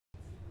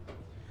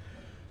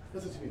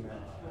Listen to me, man.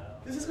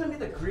 This is gonna be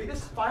the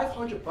greatest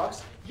 500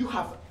 bucks you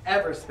have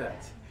ever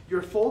spent.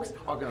 Your folks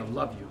are gonna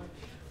love you.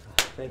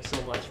 Thanks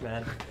so much,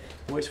 man.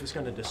 Voice was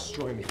gonna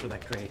destroy me for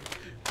that grade.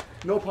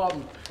 No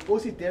problem. Go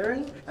see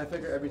Darren and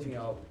figure everything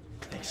out.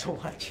 Thanks so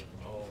much.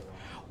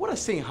 What a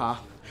thing, huh?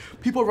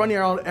 People running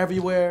around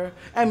everywhere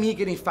and me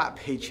getting fat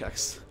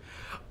paychecks.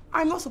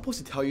 I'm not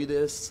supposed to tell you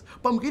this,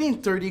 but I'm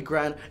getting 30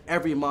 grand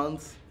every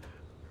month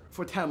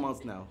for 10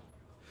 months now.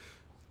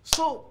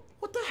 So,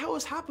 what the hell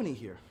is happening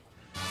here?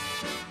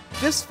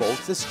 This,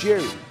 folks, is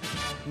Jerry.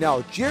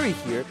 Now, Jerry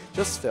here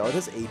just failed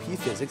his AP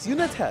Physics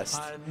unit test.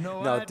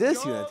 Now,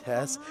 this unit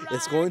test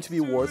is going to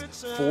be worth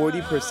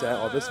 40%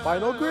 of his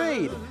final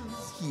grade.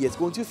 He is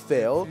going to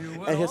fail,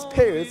 and his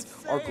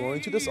parents are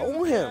going to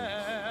disown him.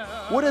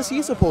 What is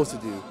he supposed to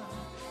do?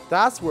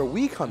 That's where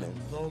we come in.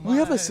 We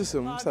have a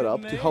system set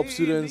up to help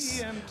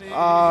students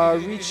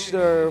reach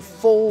their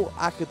full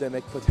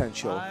academic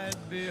potential.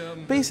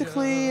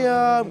 Basically,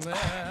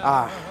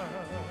 I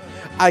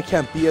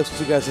can't BS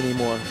with you guys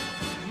anymore.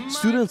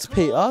 Students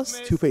pay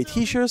us to pay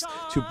teachers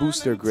to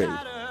boost their grade.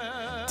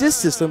 This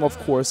system, of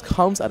course,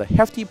 comes at a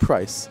hefty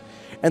price,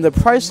 and the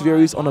price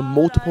varies on a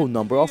multiple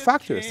number of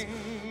factors,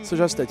 such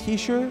as the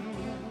teacher,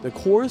 the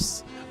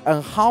course,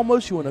 and how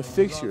much you want to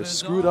fix your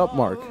screwed up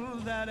mark.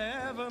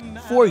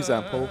 For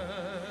example,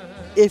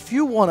 if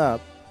you want to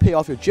pay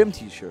off your gym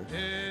teacher,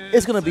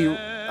 it's going to be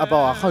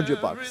about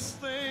 100 bucks.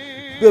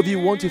 But if you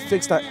want to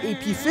fix that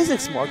AP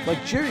Physics mark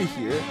like Jerry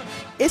here,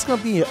 it's going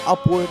to be an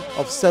upward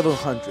of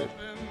 700,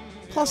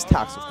 plus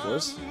tax of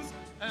course.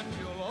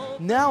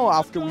 Now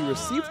after we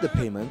receive the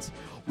payment,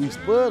 we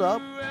split it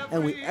up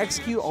and we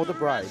execute all the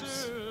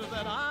bribes.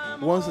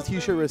 Once the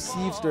teacher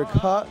receives their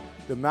cut,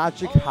 the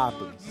magic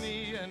happens.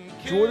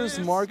 Jordan's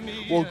mark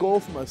will go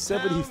from a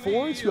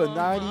 74 to a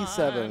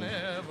 97.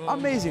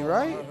 Amazing,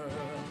 right?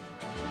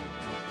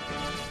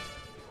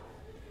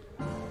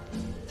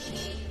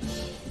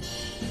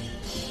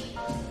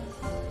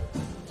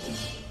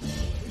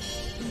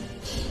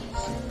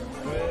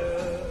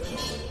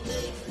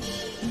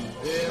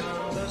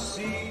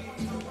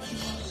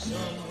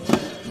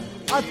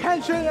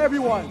 Attention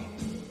everyone!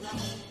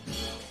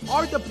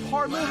 Our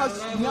department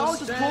has now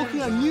just broken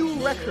a new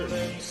record.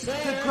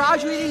 The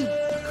graduating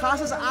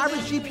class's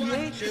average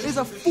GPA is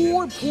a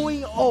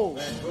 4.0.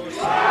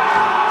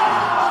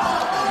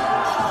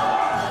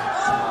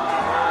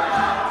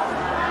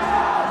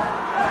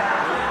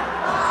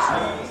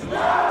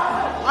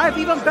 I have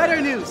even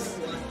better news.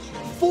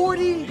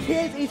 40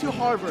 kids into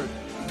Harvard,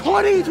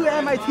 20 to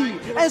MIT,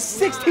 and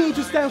 16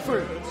 to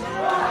Stanford.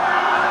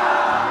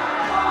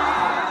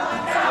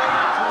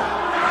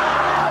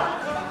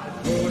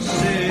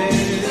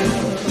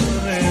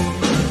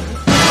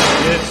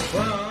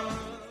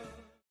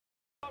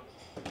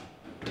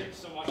 Thanks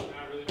so much, man.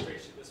 I really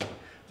appreciate this one.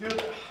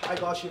 Dude, I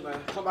got you, man.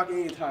 Come back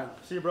anytime.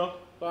 See you, bro.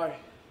 Bye.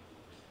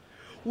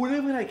 We're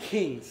living like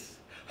kings.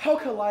 How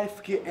can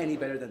life get any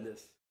better than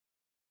this?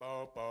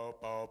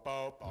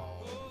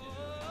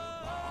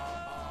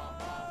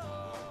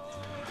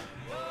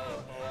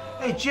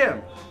 Hey,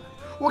 Jim.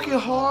 Working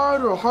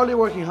hard or hardly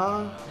working,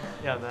 huh?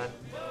 Yeah, man.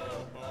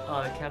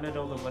 Counted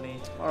all the money.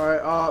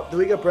 Alright, did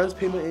we get Brent's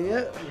payment in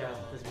yet? Yeah,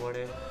 this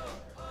morning.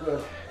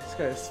 Good. This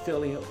guy is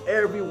failing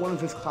every one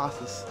of his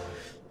classes.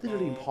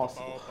 Literally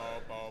impossible.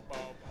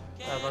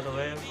 By the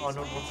way,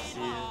 Arnold wants to see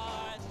you.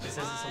 He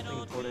says it's something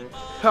important.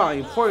 Huh,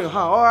 important,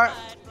 huh? Alright.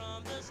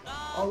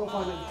 I'll go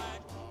find him.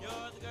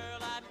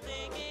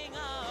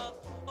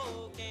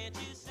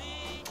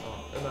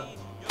 Hey, man.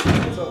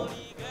 What's up?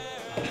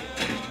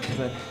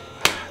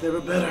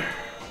 Never better.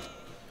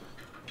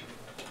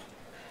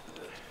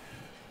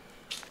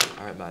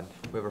 Alright, man.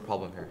 We have a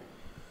problem here.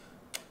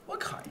 What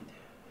kind?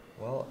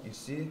 Well, you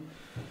see,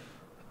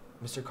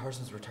 Mr.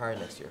 Carson's retiring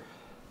next year.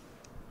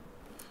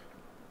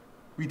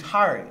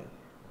 Retiring?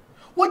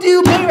 What do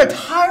you mean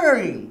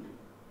retiring?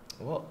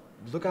 Well,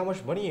 look how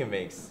much money he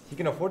makes. He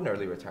can afford an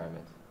early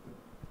retirement.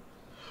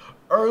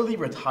 Early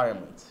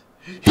retirement?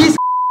 He's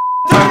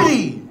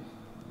 30!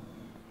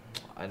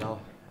 I know.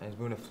 And he's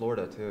moving to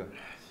Florida, too.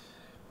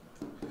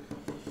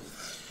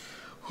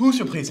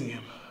 Who's replacing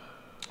him?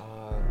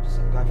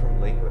 Some guy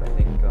from Lakewood, I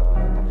think,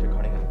 Dr.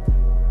 Cunningham.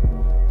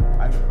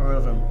 I've heard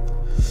of him.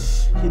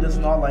 He does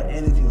not like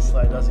anything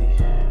sly, does he?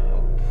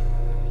 Oh,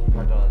 he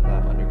worked on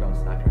that underground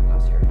sniping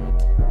last year.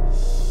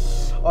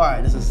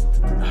 Alright, this is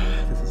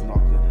not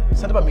good.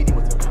 Set up a meeting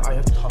with him. I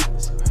have to talk to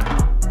this guy.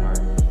 Alright,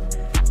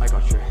 I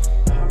got you.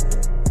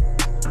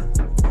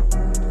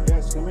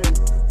 Yes, come in.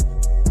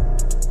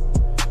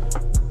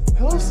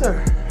 Hello,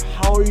 sir.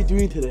 How are you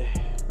doing today?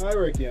 Hi,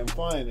 Ricky. I'm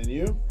fine. And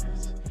you?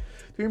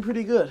 Doing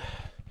pretty good.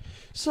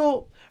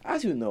 So,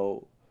 as you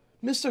know,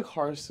 Mr.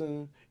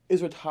 Carson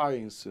is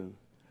retiring soon.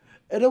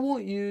 And I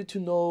want you to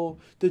know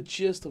the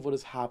gist of what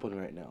is happening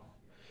right now.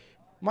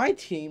 My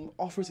team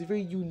offers a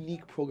very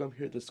unique program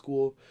here at the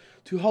school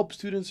to help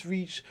students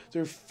reach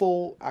their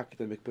full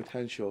academic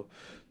potential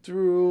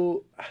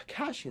through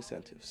cash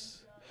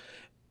incentives.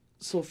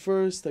 So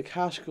first, the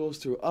cash goes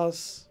through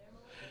us,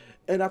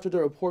 and after the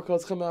report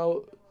cards come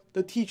out,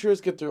 the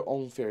teachers get their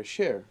own fair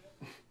share.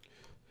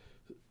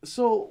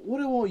 So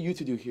what I want you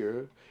to do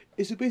here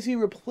is to basically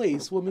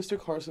replace what Mr.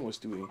 Carson was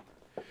doing.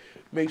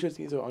 Make sure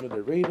things are under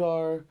the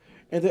radar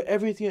and that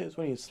everything is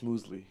running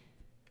smoothly.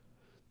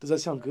 Does that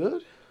sound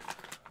good?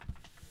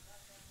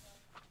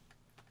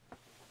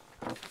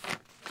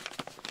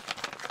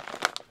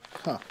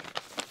 Huh.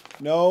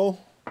 No,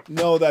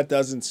 that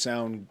doesn't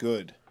sound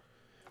good.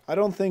 I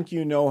don't think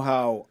you know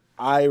how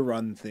I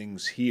run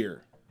things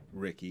here,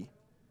 Ricky.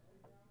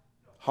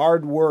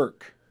 Hard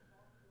work,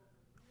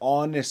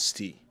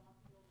 honesty.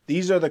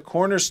 These are the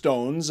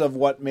cornerstones of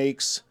what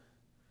makes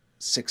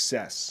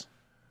success.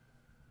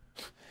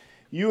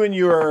 You and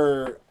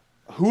your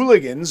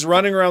hooligans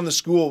running around the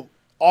school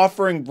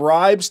offering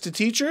bribes to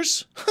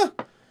teachers?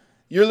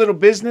 Your little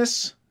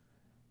business,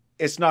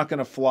 it's not going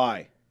to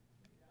fly.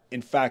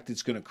 In fact,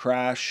 it's going to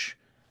crash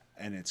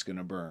and it's going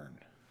to burn.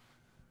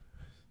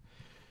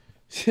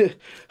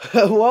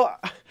 Well,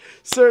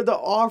 sir, the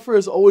offer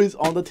is always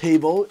on the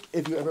table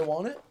if you ever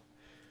want it.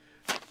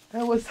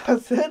 And with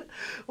that said,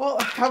 well,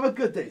 have a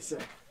good day, sir.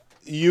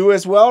 You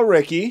as well,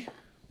 Ricky.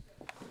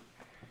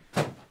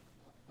 What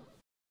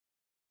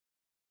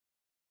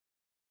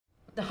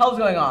the hell's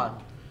going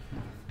on?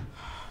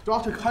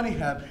 Dr.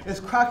 Cunningham is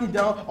cracking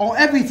down on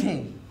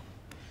everything.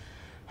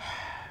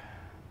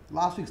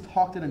 Last week's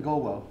talk didn't go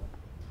well.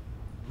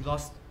 We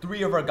lost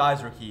 3 of our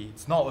guys, Ricky.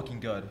 It's not looking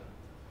good.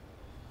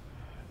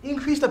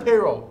 Increase the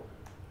payroll.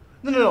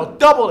 No,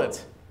 double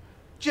it.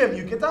 Jim,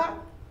 you get that?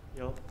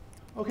 Yup.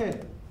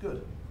 Okay,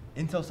 good.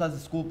 Intel says the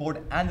school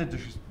board and the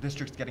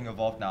district's getting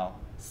involved now.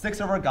 6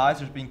 of our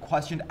guys are being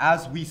questioned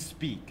as we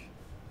speak.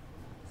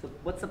 So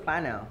what's the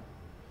plan now?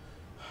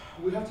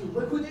 We have to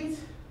liquidate,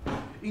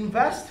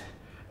 invest,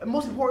 and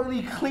most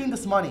importantly, clean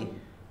this money.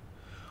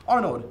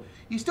 Arnold,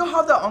 you still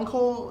have that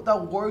uncle that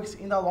works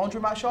in that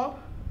laundromat shop?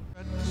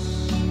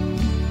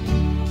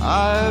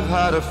 I've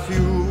had a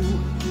few,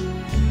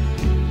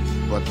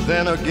 but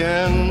then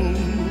again,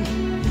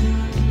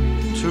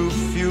 too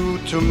few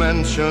to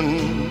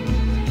mention.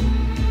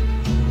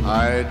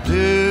 I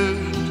did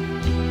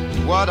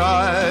what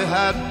I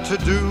had to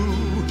do,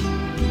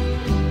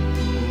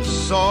 and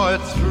saw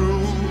it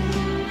through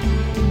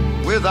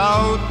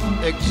without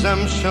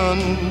exemption.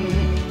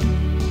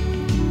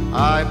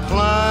 I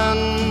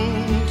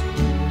planned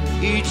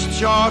each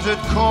charted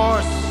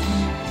course,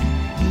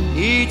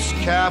 each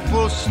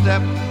careful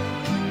step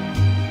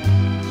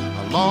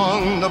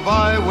along the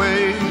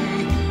byway,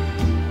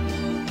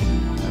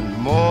 and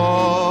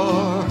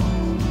more,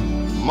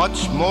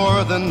 much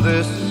more than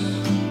this,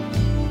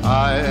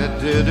 I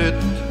did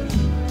it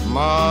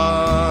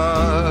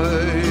my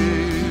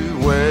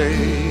way.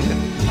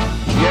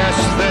 Yes,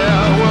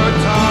 there were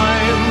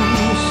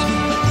times,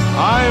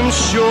 I'm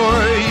sure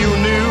you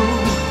knew,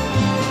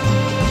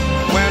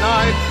 when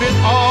I bit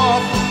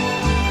off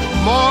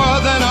more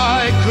than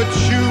I could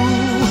chew,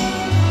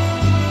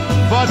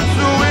 but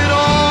through it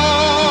all